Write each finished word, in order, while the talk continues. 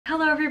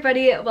Hello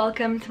everybody,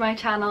 welcome to my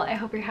channel. I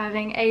hope you're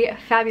having a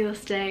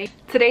fabulous day.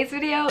 Today's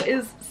video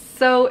is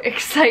so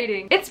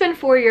exciting. It's been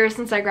 4 years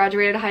since I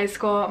graduated high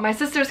school. My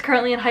sister's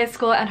currently in high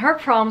school and her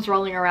prom's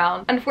rolling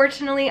around.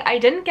 Unfortunately, I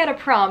didn't get a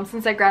prom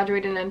since I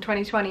graduated in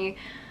 2020,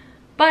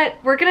 but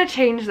we're gonna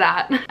change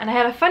that. And I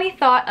had a funny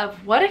thought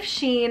of what if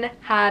SHEIN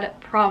had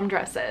prom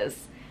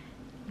dresses?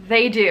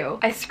 They do.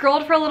 I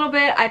scrolled for a little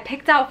bit, I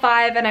picked out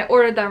 5 and I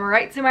ordered them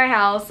right to my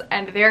house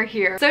and they're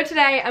here. So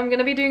today I'm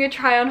gonna be doing a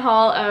try on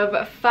haul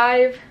of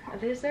 5,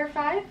 is there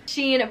 5?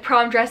 SHEIN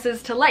prom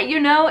dresses to let you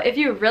know if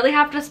you really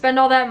have to spend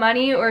all that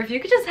money or if you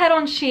could just head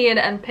on SHEIN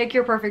and pick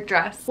your perfect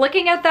dress.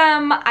 Looking at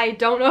them, I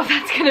don't know if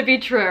that's gonna be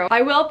true.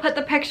 I will put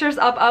the pictures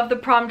up of the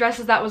prom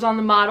dresses that was on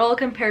the model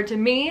compared to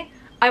me.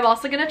 I'm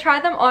also gonna try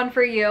them on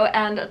for you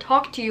and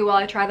talk to you while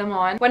I try them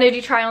on. When I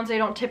do try-ons, I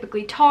don't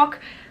typically talk,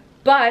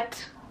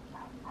 but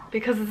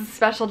because it's a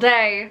special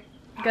day,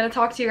 I'm gonna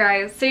talk to you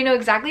guys so you know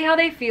exactly how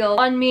they feel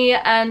on me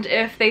and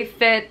if they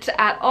fit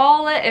at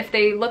all, if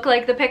they look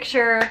like the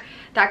picture,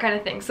 that kind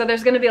of thing. So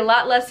there's gonna be a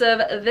lot less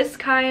of this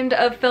kind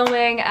of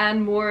filming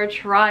and more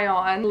try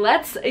on.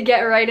 Let's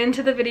get right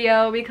into the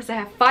video because I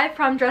have 5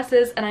 prom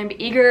dresses and I'm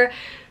eager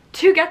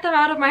to get them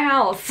out of my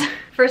house.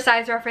 For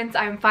size reference,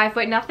 I'm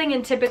 5'0"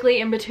 and typically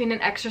in between an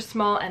extra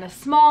small and a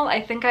small.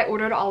 I think I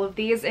ordered all of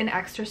these in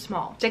extra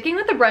small. Sticking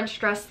with the brunch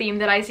dress theme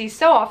that I see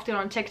so often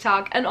on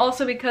TikTok, and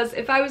also because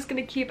if I was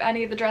gonna keep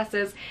any of the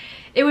dresses,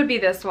 it would be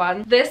this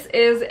one. This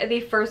is the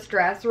first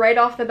dress. Right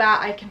off the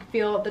bat, I can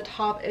feel the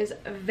top is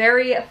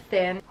very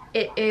thin.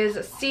 It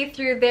is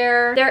see-through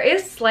there. There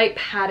is slight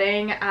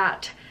padding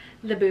at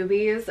the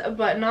boobies,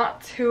 but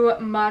not too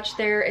much.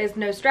 There is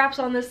no straps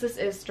on this. This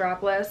is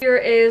strapless. Here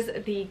is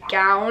the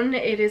gown.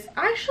 It is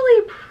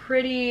actually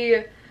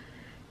pretty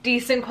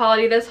decent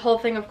quality. This whole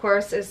thing, of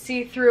course, is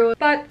see-through,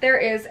 but there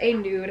is a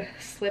nude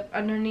slip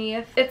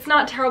underneath. It's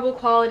not terrible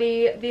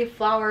quality. The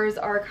flowers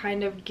are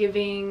kind of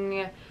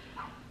giving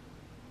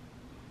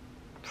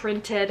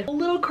printed, a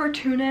little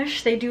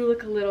cartoonish. They do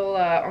look a little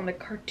on the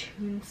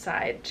cartoon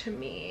side to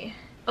me.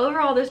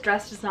 Overall, this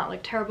dress does not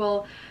look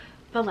terrible,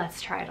 but let's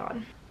try it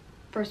on.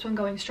 First one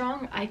going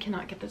strong, I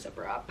cannot get the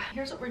zipper up.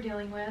 Here's what we're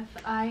dealing with.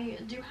 I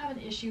do have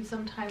an issue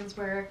sometimes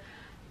where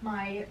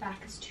my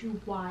back is too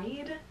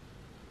wide.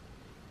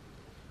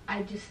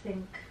 I just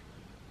think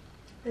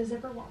the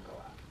zipper won't go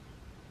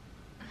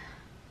up.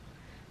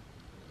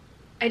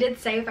 I did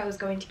say if I was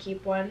going to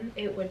keep one,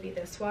 it would be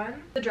this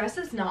one. The dress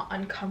is not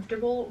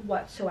uncomfortable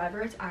whatsoever.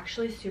 It's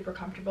actually super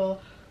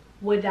comfortable.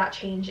 Would that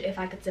change if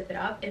I could zip it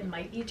up? It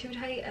might be too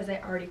tight as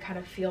I already kind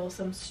of feel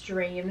some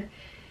strain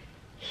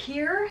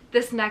here.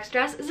 This next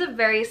dress is a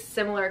very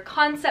similar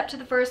concept to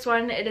the first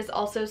one. It is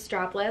also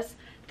strapless.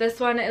 This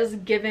one is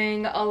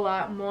giving a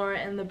lot more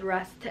in the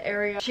breast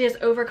area. She is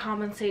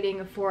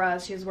overcompensating for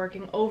us. She's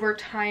working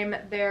overtime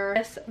there.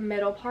 This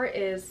middle part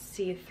is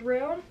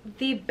see-through.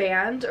 The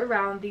band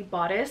around the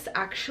bodice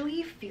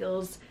actually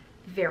feels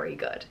very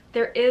good.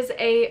 There is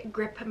a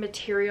grip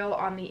material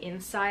on the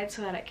inside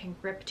so that it can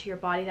grip to your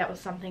body. That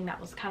was something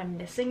that was kind of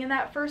missing in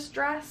that first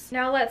dress.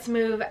 Now let's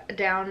move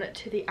down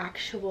to the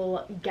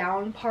actual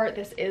gown part.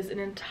 This is an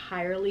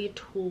entirely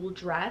tulle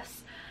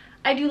dress.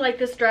 I do like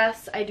this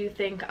dress. I do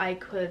think I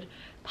could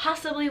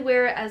possibly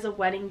wear it as a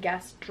wedding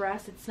guest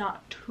dress. It's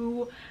not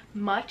too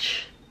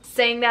much.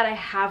 Saying that, I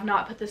have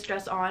not put this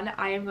dress on.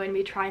 I am going to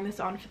be trying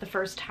this on for the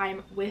first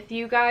time with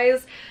you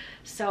guys,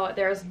 so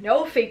there's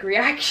no fake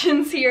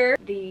reactions here.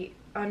 The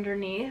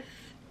underneath,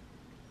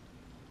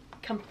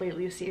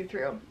 completely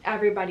see-through.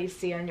 Everybody's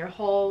seeing your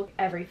whole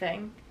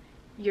everything.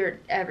 You're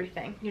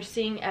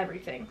seeing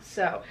everything.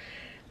 So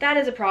that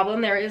is a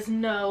problem. There is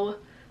no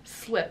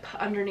slip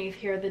underneath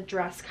here. The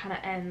dress kind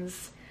of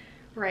ends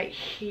right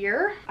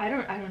here. I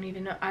don't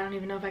even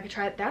know if I could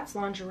try it. That's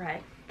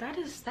lingerie.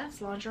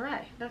 That's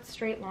lingerie. That's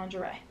straight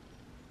lingerie.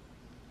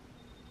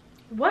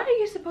 What are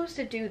you supposed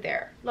to do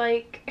there?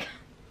 Like,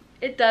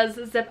 it does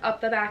zip up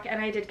the back,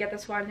 and I did get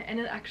this one in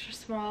an extra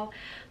small.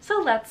 So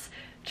let's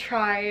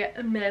try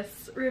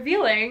Miss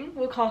Revealing,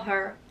 we'll call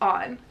her,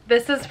 on.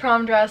 This is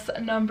prom dress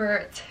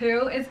number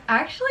 2. It's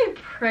actually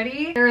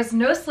pretty. There is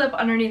no slip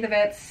underneath of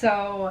it,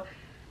 so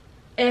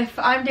if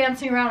I'm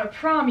dancing around a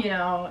prom, you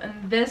know,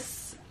 and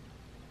this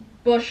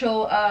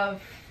bushel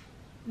of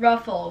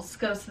ruffles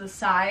goes to the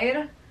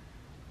side,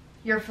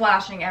 you're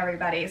flashing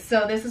everybody.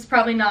 So this is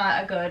probably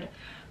not a good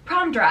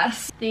prom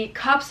dress. The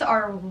cups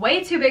are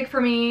way too big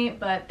for me,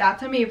 but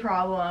that's a me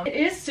problem. It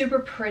is super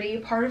pretty.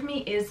 Part of me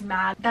is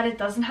mad that it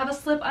doesn't have a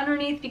slip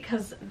underneath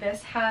because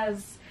this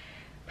has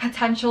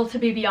potential to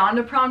be beyond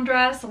a prom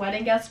dress, a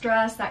wedding guest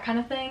dress, that kind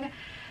of thing.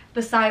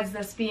 Besides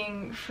this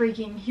being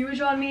freaking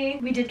huge on me.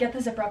 We did get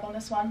the zipper up on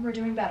this one. We're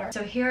doing better.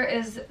 So here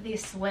is the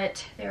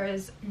slit. There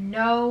is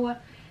no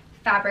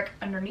fabric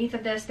underneath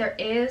of this. There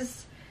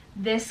is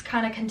this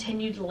kind of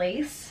continued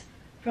lace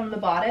from the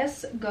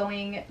bodice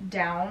going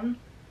down.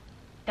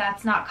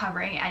 That's not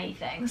covering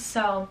anything.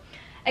 So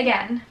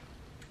again,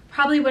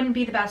 probably wouldn't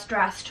be the best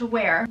dress to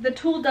wear. The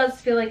tulle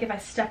does feel like if I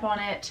step on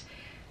it,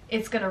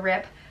 it's gonna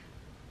rip,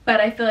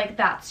 but I feel like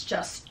that's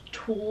just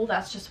tulle,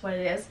 that's just what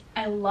it is.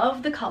 I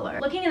love the color.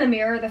 Looking in the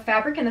mirror, the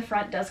fabric in the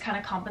front does kind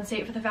of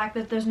compensate for the fact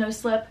that there's no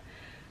slip,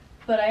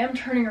 but I am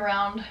turning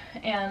around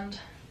and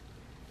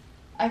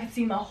I can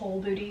see my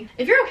whole booty.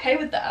 If you're okay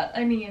with that,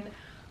 I mean,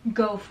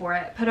 go for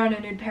it. Put on a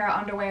nude pair of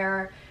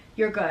underwear,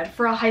 you're good.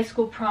 For a high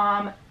school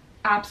prom,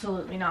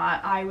 absolutely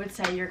not. I would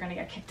say you're gonna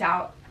get kicked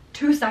out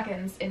 2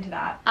 seconds into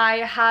that. I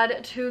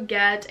had to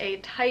get a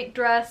tight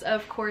dress.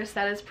 Of course,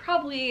 that is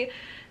probably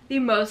the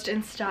most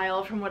in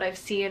style from what I've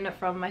seen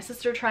from my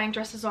sister trying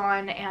dresses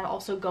on and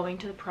also going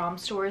to the prom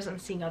stores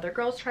and seeing other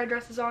girls try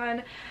dresses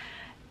on.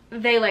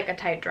 They like a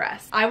tight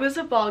dress. I was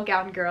a ball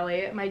gown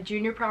girly. My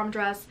junior prom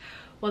dress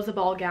was a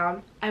ball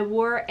gown. I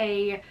wore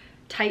a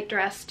tight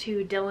dress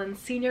to Dylan's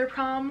senior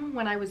prom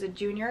when I was a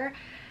junior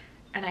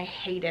and I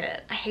hated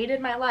it. I hated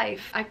my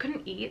life. I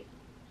couldn't eat.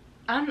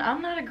 I'm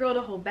not a girl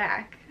to hold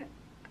back.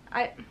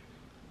 I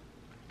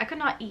could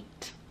not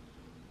eat.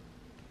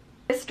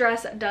 This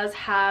dress does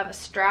have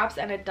straps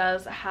and it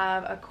does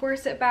have a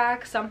corset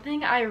back.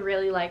 Something I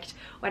really liked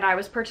when I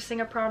was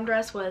purchasing a prom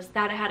dress was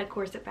that it had a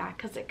corset back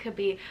because it could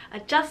be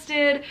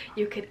adjusted,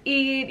 you could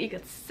eat, you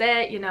could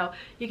sit, you know,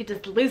 you could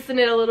just loosen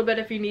it a little bit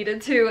if you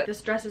needed to.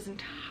 This dress is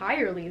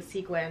entirely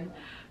sequin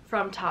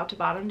from top to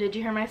bottom. Did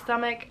you hear my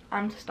stomach?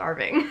 I'm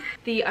starving.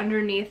 The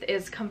underneath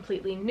is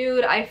completely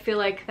nude. I feel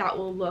like that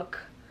will look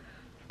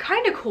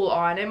kind of cool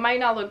on. It might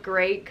not look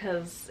great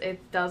because it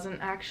doesn't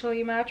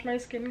actually match my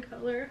skin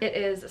color. It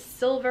is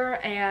silver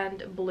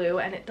and blue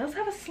and it does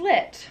have a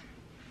slit.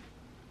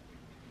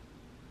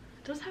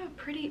 It does have a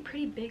pretty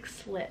big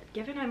slit.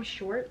 Given I'm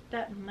short,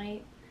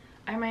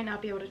 I might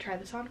not be able to try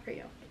this on for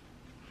you.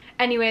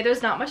 Anyway,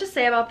 there's not much to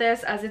say about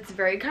this as it's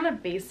very kind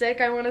of basic,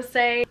 I want to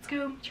say. Let's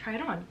go try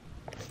it on.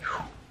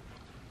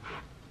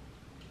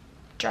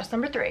 Dress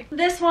number 3.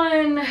 This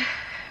one,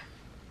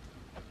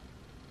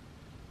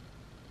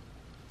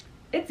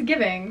 it's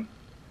giving.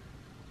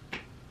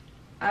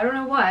 I don't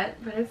know what,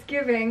 but it's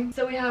giving.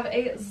 So we have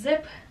a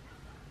zip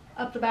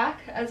up the back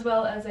as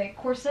well as a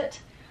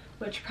corset,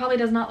 which probably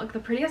does not look the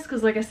prettiest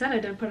because like I said, I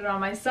did put it on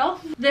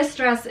myself. This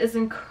dress is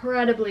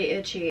incredibly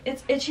itchy.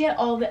 It's itchy at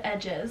all the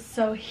edges.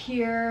 So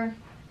here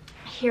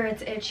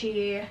it's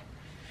itchy.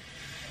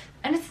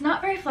 And it's not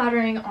very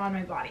flattering on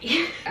my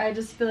body. I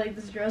just feel like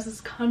this dress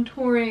is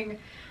contouring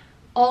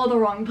all the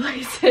wrong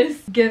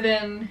places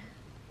given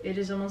it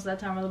is almost that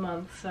time of the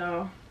month,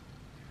 so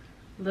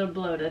a little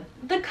bloated.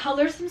 The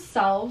colors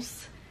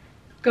themselves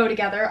go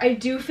together. I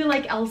do feel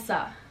like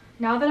Elsa.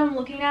 Now that I'm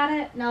looking at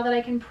it, now that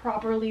I can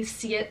properly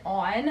see it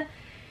on,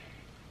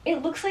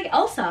 it looks like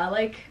Elsa.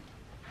 Like,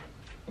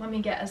 let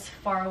me get as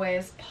far away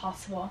as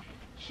possible.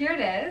 Here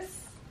it is.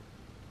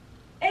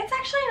 It's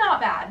actually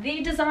not bad.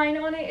 The design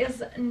on it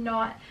is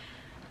not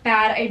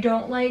bad. I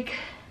don't like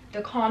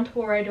the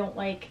contour. I don't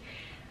like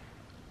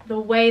the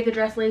way the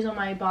dress lays on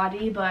my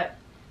body, but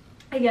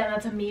again,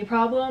 that's a me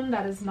problem.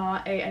 That is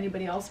not a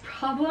anybody else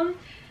problem.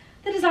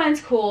 The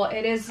design's cool.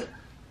 It is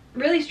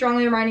really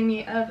strongly reminding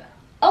me of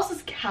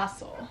Elsa's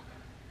castle.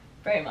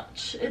 Very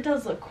much. It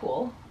does look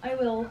cool. I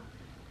will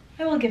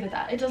give it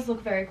that. It does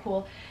look very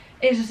cool.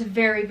 It's just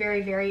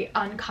very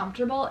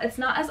uncomfortable. It's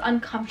not as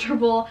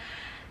uncomfortable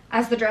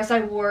as the dress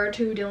I wore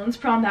to Dylan's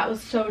prom. That was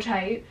so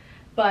tight,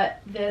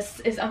 but this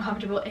is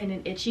uncomfortable in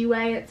an itchy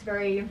way. It's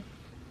very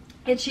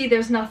itchy.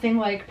 There's nothing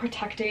like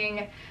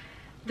protecting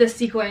the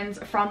sequins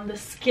from the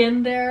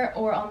skin there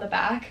or on the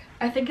back.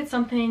 I think it's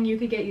something you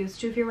could get used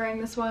to if you're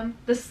wearing this one.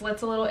 The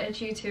slit's a little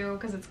itchy too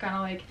because it's kind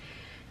of like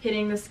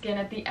hitting the skin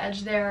at the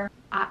edge there.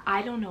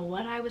 I don't know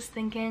what I was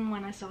thinking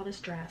when I saw this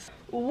dress.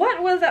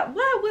 What was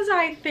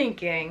I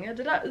thinking?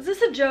 Is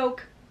this a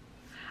joke?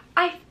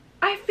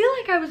 I feel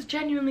like I was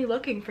genuinely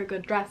looking for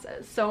good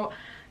dresses, so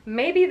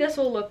maybe this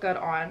will look good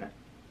on,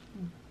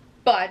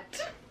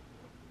 but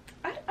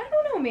I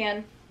don't know,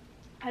 man.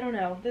 I don't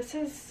know. This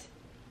is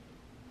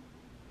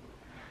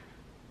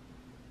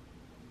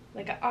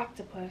like an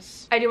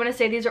octopus. I do want to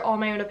say these are all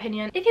my own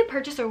opinion. If you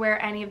purchase or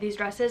wear any of these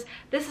dresses,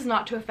 this is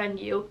not to offend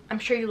you. I'm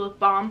sure you look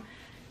bomb.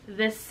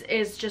 This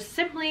is just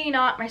simply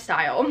not my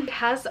style. It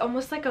has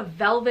almost like a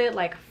velvet,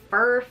 like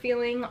fur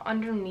feeling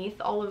underneath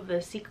all of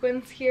the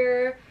sequins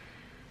here.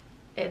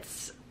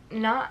 It's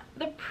not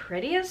the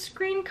prettiest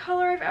green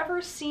color I've ever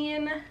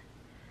seen.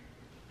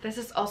 This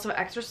is also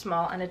extra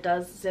small and it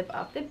does zip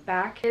up the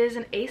back. It is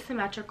an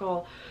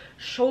asymmetrical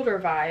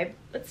shoulder vibe.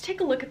 Let's take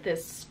a look at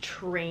this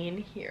train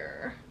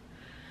here.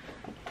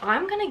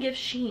 I'm gonna give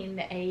SHEIN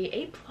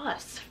a A+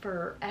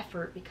 for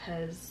effort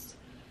because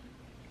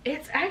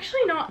it's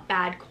actually not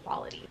bad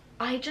quality.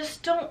 I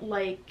just don't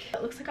like,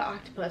 it looks like an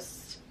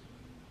octopus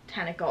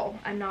tentacle.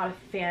 I'm not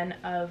a fan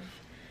of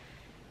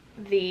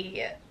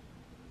the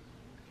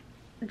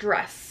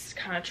dress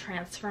kind of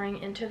transferring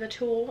into the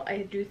tulle. I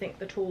do think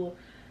the tulle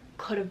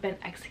could have been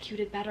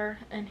executed better.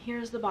 And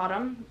here's the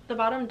bottom. The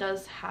bottom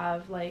does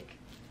have like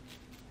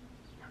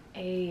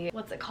a,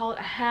 what's it called,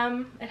 a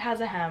hem. It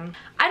has a hem.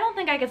 I don't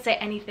think I could say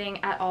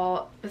anything at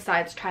all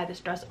besides try this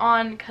dress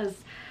on because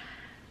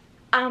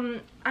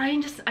I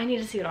need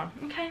to see it on.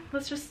 Okay,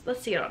 let's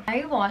see it on.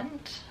 I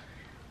want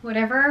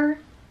whatever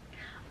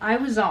I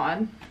was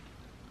on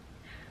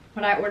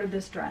when I ordered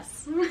this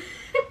dress. I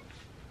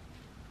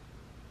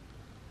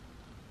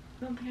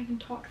don't think I can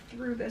talk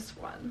through this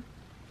one.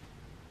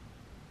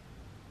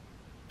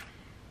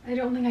 I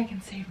don't think I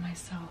can save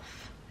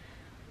myself.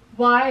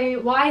 Why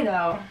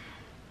though?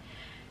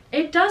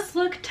 It does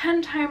look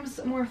 10 times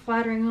more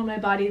flattering on my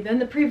body than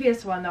the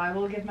previous one, though. I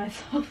will give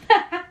myself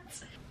that.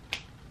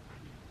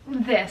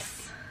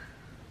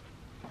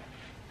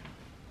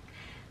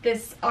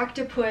 This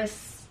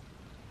octopus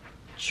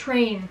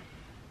train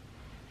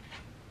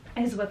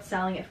is what's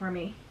selling it for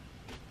me.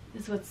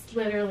 Is what's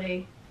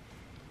literally...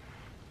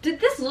 Did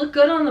this look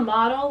good on the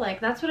model?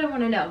 Like, that's what I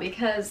want to know,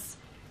 because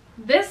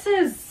this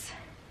is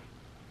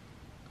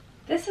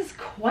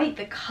quite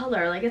the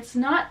color. Like, it's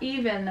not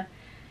even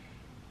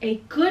a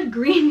good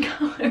green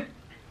color.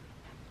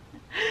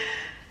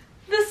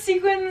 The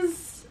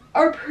sequins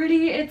are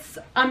pretty.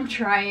 I'm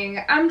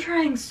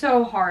trying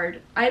so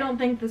hard. I don't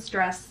think this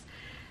dress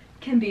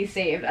can be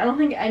saved. I don't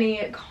think any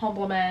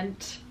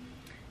compliment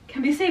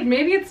can be saved.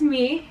 Maybe it's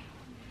me.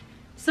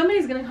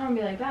 Somebody's gonna come and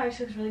be like, that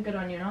actually looks really good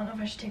on you. I don't know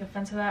if I should take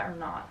offense to that or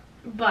not.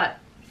 But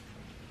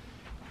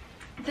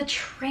the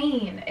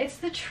train, it's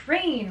the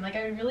train. Like,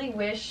 I really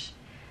wish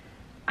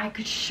I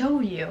could show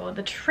you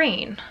the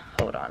train.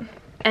 Hold on.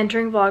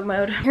 Entering vlog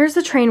mode. Here's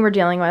the train we're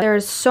dealing with.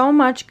 There's so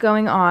much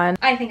going on.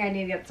 I think I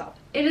need to get solved.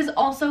 It is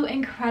also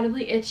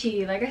incredibly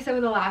itchy. Like I said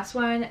with the last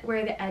one,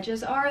 where the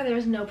edges are,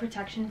 there's no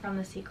protection from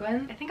the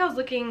sequin. I think I was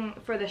looking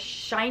for the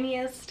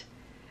shiniest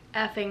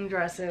effing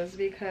dresses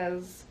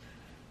because,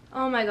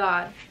 oh my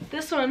god,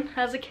 this one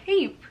has a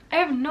cape. I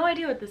have no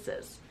idea what this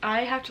is.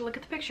 I have to look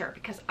at the picture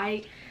because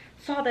I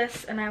saw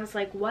this and I was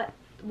like, what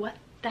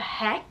the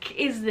heck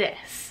is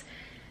this?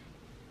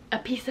 A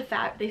piece of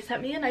fabric. They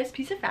sent me a nice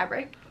piece of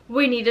fabric.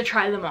 We need to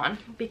try them on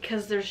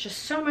because there's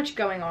just so much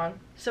going on.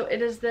 So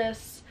it is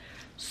this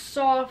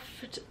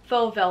soft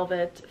faux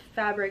velvet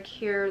fabric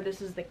here.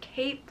 This is the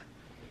cape.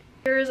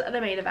 Here's the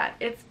main event.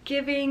 It's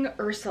giving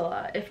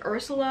Ursula. If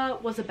Ursula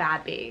was a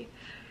bad bee,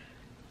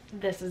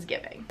 this is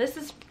giving. This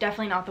is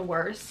definitely not the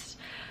worst.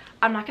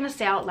 I'm not gonna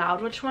say out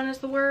loud which one is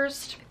the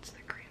worst. It's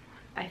the green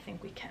one. I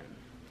think we can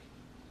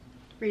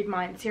read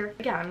minds here.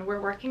 Again, we're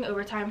working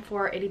overtime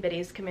for Itty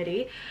Bitties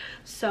committee,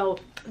 so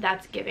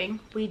that's giving.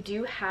 We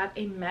do have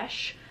a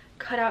mesh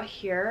cut out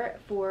here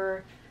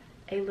for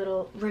a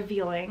little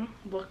revealing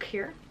look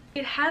here.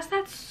 It has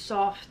that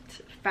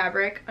soft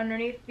fabric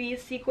underneath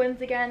these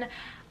sequins again.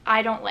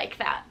 I don't like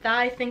that.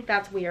 I think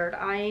that's weird.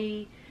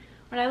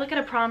 When I look at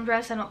a prom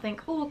dress, I don't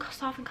think, oh,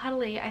 soft and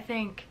cuddly. I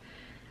think,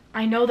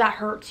 I know that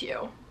hurts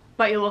you,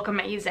 but you look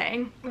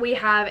amazing. We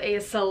have a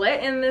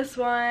slit in this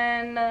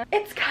one.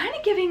 It's kind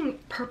of giving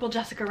purple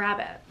Jessica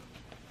Rabbit.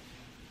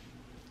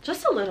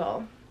 Just a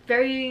little.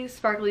 Very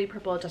sparkly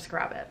purple Jessica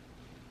Rabbit.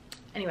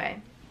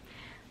 Anyway,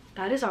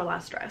 that is our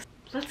last dress.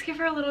 Let's give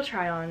her a little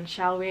try on,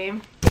 shall we?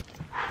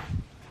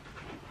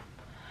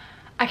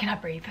 I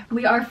cannot breathe.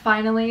 We are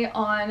finally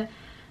on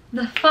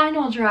the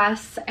final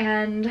dress,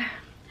 and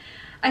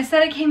I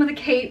said it came with a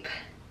cape.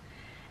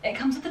 It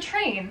comes with a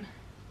train.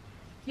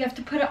 You have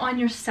to put it on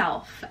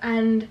yourself,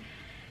 and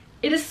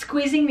it is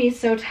squeezing me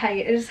so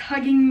tight. It is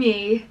hugging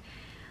me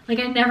like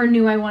I never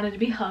knew I wanted to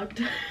be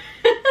hugged.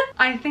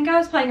 I think I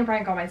was playing a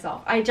prank on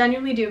myself. I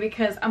genuinely do,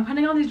 because I'm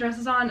putting all these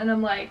dresses on and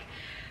I'm like,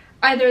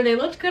 either they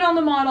looked good on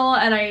the model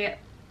and I,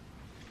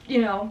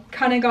 you know,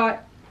 kind of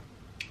got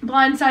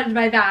blindsided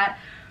by that,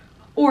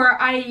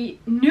 or I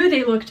knew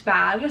they looked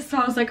bad, so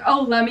I was like,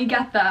 oh, let me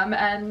get them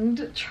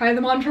and try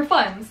them on for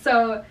fun.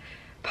 So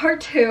part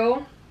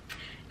 2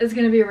 is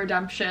gonna be a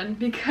redemption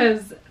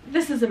because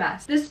this is a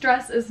mess. This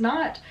dress is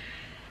not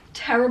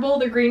terrible.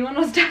 The green one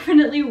was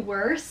definitely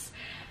worse.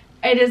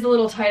 It is a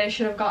little tight. I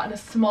should have gotten a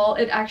small.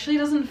 It actually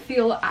doesn't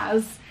feel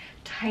as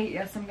tight.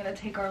 Yes, I'm gonna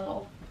take our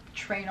little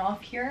train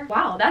off here.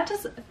 Wow, that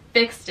just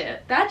fixed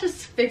it. That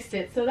just fixed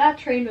it. So that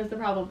train was the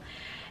problem.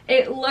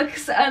 It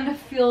looks and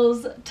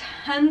feels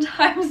 10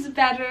 times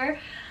better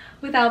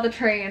without the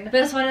train.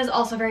 This one is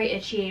also very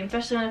itchy,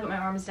 especially when I put my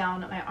arms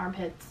down. My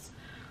armpits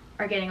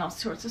are getting all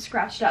sorts of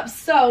scratched up.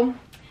 So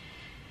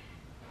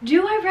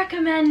do I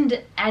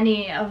recommend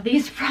any of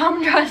these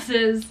prom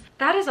dresses?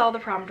 That is all the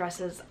prom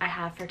dresses I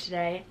have for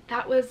today.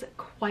 That was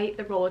quite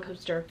the roller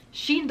coaster.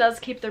 SHEIN does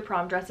keep their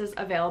prom dresses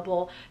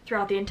available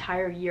throughout the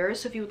entire year,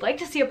 so if you would like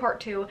to see a part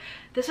 2,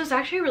 this was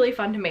actually really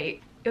fun to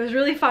make. It was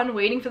really fun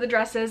waiting for the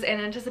dresses and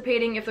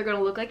anticipating if they're going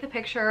to look like the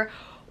picture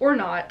or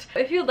not.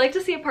 If you'd like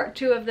to see a part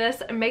 2 of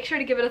this, make sure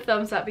to give it a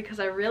thumbs up because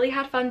I really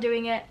had fun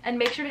doing it, and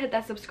make sure to hit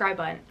that subscribe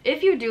button.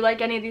 If you do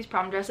like any of these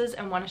prom dresses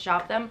and want to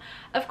shop them,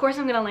 of course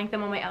I'm going to link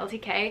them on my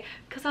LTK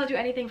because I'll do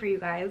anything for you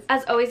guys.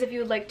 As always, if you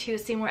would like to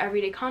see more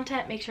everyday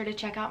content, make sure to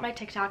check out my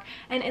TikTok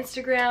and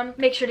Instagram.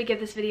 Make sure to give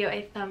this video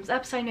a thumbs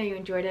up so I know you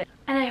enjoyed it.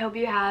 And I hope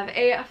you have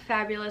a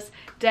fabulous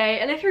day.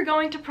 And if you're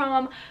going to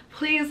prom,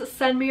 please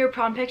send me your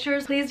prom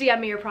pictures. Please DM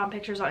me your prom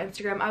pictures on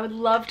Instagram. I would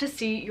love to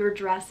see your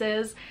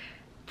dresses.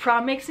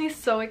 Prom makes me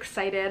so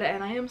excited,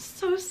 and I am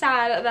so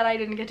sad that I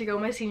didn't get to go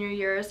my senior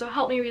year. So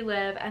help me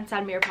relive and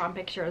send me your prom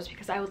pictures,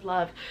 because I would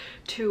love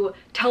to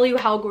tell you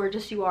how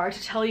gorgeous you are,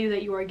 to tell you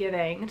that you are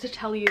giving, to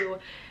tell you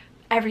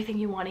everything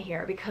you want to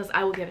hear, because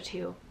I will give it to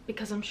you,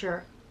 because I'm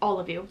sure all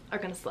of you are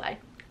gonna slay.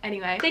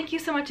 Anyway, thank you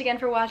so much again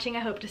for watching.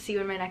 I hope to see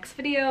you in my next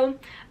video.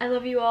 I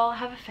love you all.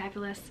 Have a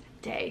fabulous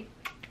day.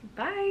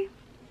 Bye.